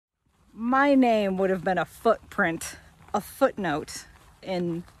my name would have been a footprint, a footnote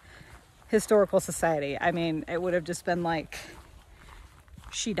in historical society. I mean, it would have just been like,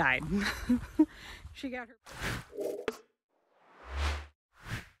 she died. She got her.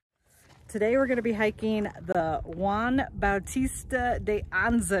 Today we're going to be hiking the Juan Bautista De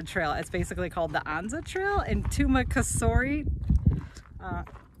Anza trail. It's basically called the Anza Trail in Tubac Presidio.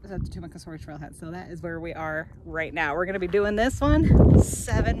 That's the Tubac Presidio trailhead. So that is where we are right now. We're going to be doing this one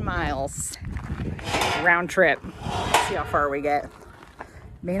 7 miles round trip. Let's see how far we get.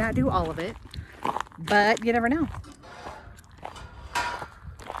 May not do all of it, but you never know.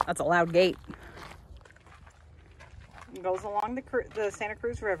 That's a loud gate. It goes along the Santa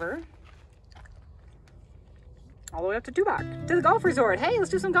Cruz River all the way up to Tubac, to the golf resort. Hey,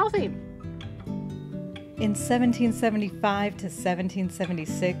 let's do some golfing. In 1775 to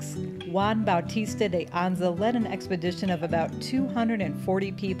 1776, Juan Bautista De Anza led an expedition of about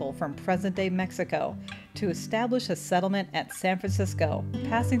 240 people from present-day Mexico to establish a settlement at San Francisco,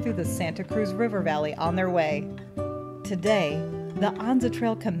 passing through the Santa Cruz River Valley on their way. Today, the Anza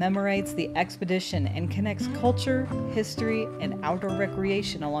Trail commemorates the expedition and connects culture, history, and outdoor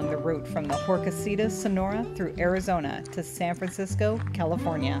recreation along the route from the Horcasitas, Sonora through Arizona to San Francisco,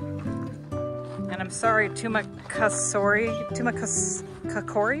 California. And I'm sorry, Tubac Presidio?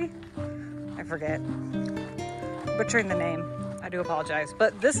 I forget. Butchering the name. I do apologize.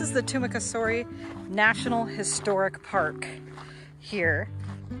 But this is the Tubac Presidio National Historic Park here.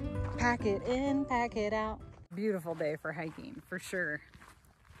 Pack it in, pack it out. Beautiful day for hiking, for sure.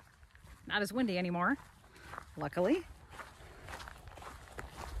 Not as windy anymore, luckily.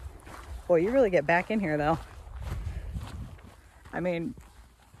 Boy, you really get back in here though. I mean,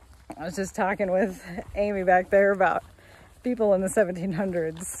 I was just talking with Amy back there about people in the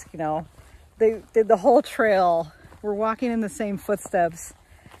 1700s, you know. They did the whole trail. We're walking in the same footsteps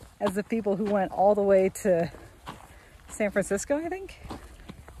as the people who went all the way to San Francisco, I think.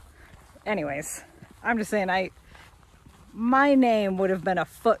 Anyways, I'm just saying, my name would have been a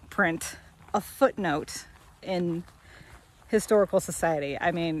footprint, a footnote in historical society.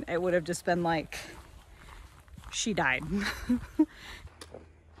 I mean, it would have just been like, she died.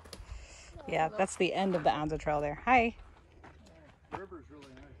 Yeah, that's the end of the Anza Trail there. Hi. The river's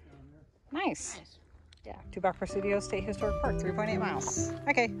really nice down there. Nice. Yeah, Tubac Presidio State Historic Park, 3.8 miles.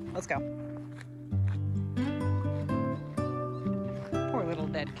 Okay, let's go. Poor little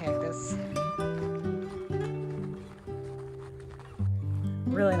dead cactus.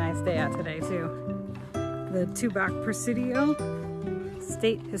 Really nice day out today too. The Tubac Presidio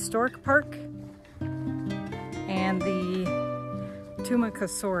State Historic Park and the Tubac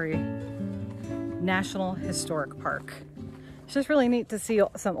Presidio National Historic Park. It's just really neat to see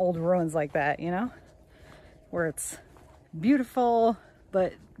some old ruins like that, you know, where it's beautiful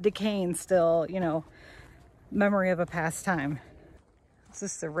but decaying still, you know, memory of a past time. Is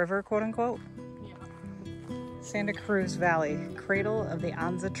this the river, quote unquote? Yeah. Santa Cruz Valley, cradle of the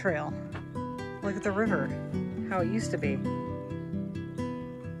Anza Trail. Look at the river, how it used to be.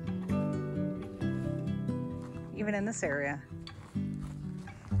 Even in this area.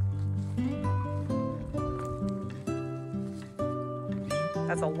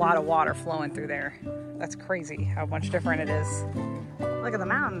 That's a lot of water flowing through there. That's crazy how much different it is. Look at the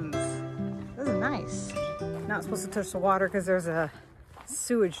mountains. This is nice. Not supposed to touch the water because there's a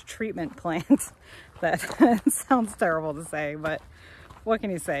sewage treatment plant. That sounds terrible to say, but what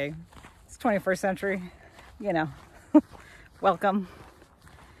can you say? It's 21st century, you know. Welcome.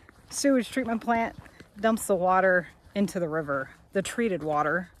 Sewage treatment plant dumps the water into the river, the treated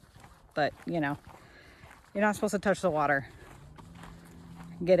water, but you know, you're not supposed to touch the water.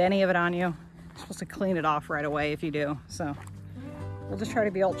 Get any of it on you. You're supposed to clean it off right away if you do. So we'll just try to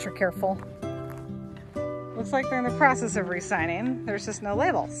be ultra careful. Looks like they're in the process of re-signing. There's just no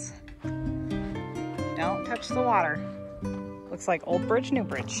labels. Don't touch the water. Looks like old bridge, new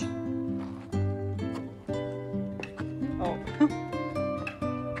bridge. Oh.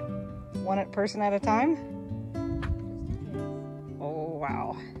 One person at a time? Oh,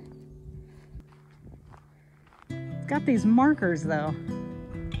 wow. It's got these markers though.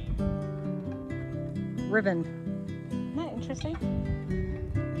 Ribbon. Isn't that interesting?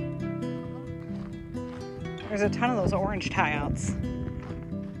 There's a ton of those orange tie-outs.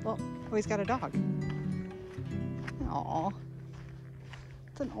 Well, oh, he's got a dog. Aw.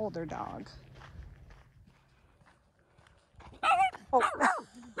 It's an older dog. Oh.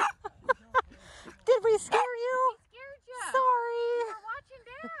 Did we scare you? We scared you. Sorry. You were watching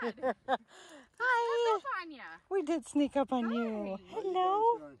Dad. Hi. Snuck up on you. We did sneak up on you. Hi.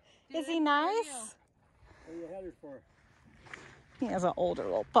 Hello. Is he nice? What are you headed for? He has an older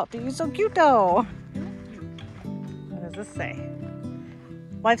little puppy. He's so cute though. What does this say?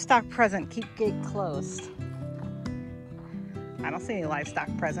 Livestock present, keep gate closed. I don't see any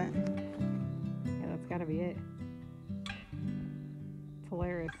livestock present. Yeah, that's gotta be it. It's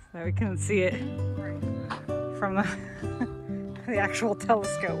hilarious that we couldn't see it from the actual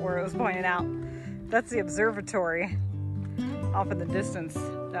telescope where it was pointed out. That's the observatory off in the distance,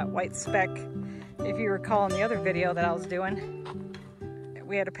 that white speck. If you recall in the other video that I was doing,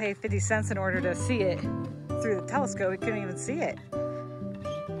 we had to pay 50 cents in order to see it through the telescope. We couldn't even see it.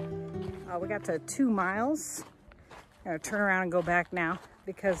 We got to 2 miles. I'm gonna turn around and go back now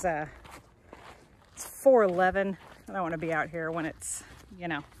because it's 4:11. I don't want to be out here when it's, you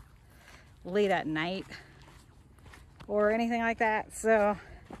know, late at night or anything like that. So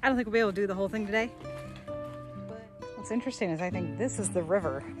I don't think we'll be able to do the whole thing today. But what's interesting is I think this is the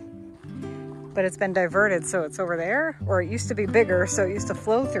river, but it's been diverted, so it's over there, or it used to be bigger, so it used to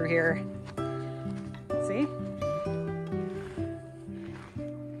flow through here. See?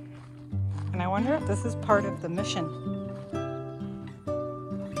 And I wonder if this is part of the mission.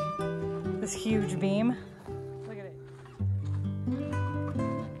 This huge beam. Look at it.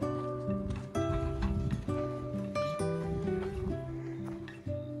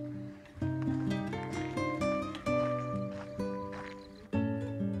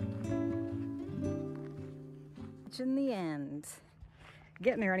 In the end.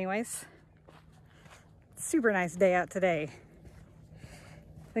 Getting there anyways. Super nice day out today.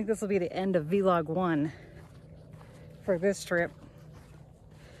 I think this will be the end of vlog 1 for this trip.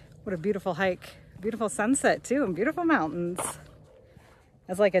 What a beautiful hike. Beautiful sunset too, and beautiful mountains.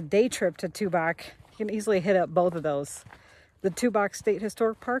 It's like a day trip to Tubac. You can easily hit up both of those. The Tubac State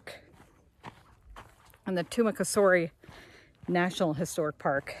Historic Park and the Tumacassori National Historic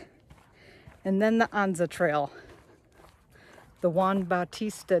Park. And then the Anza Trail. The Juan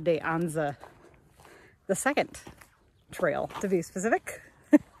Bautista De Anza. The second trail, to be specific.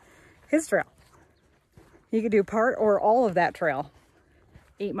 His trail. You could do part or all of that trail.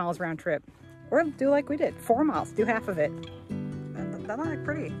 8 miles round trip. Or do like we did, 4 miles, do half of it. That might look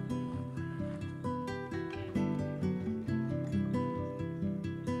pretty.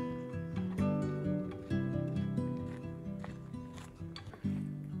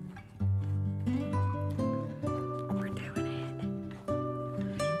 We're doing it.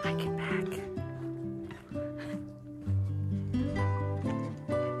 Hiking back.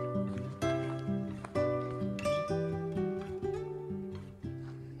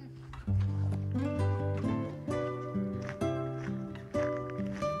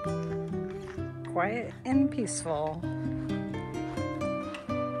 Quiet and peaceful.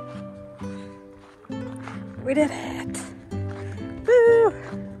 We did it! Woo!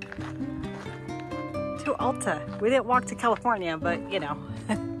 To Alta. We didn't walk to California, but you know.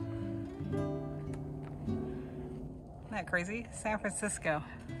 Isn't that crazy? San Francisco.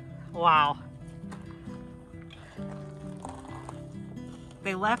 Wow.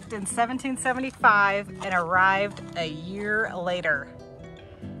 They left in 1775 and arrived a year later.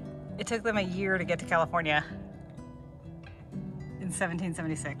 It took them a year to get to California in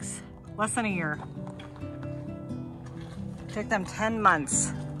 1776. Less than a year. It took them 10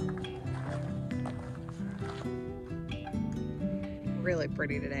 months. Really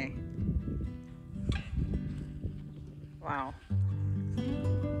pretty today. Wow.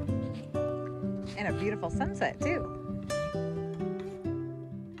 And a beautiful sunset too.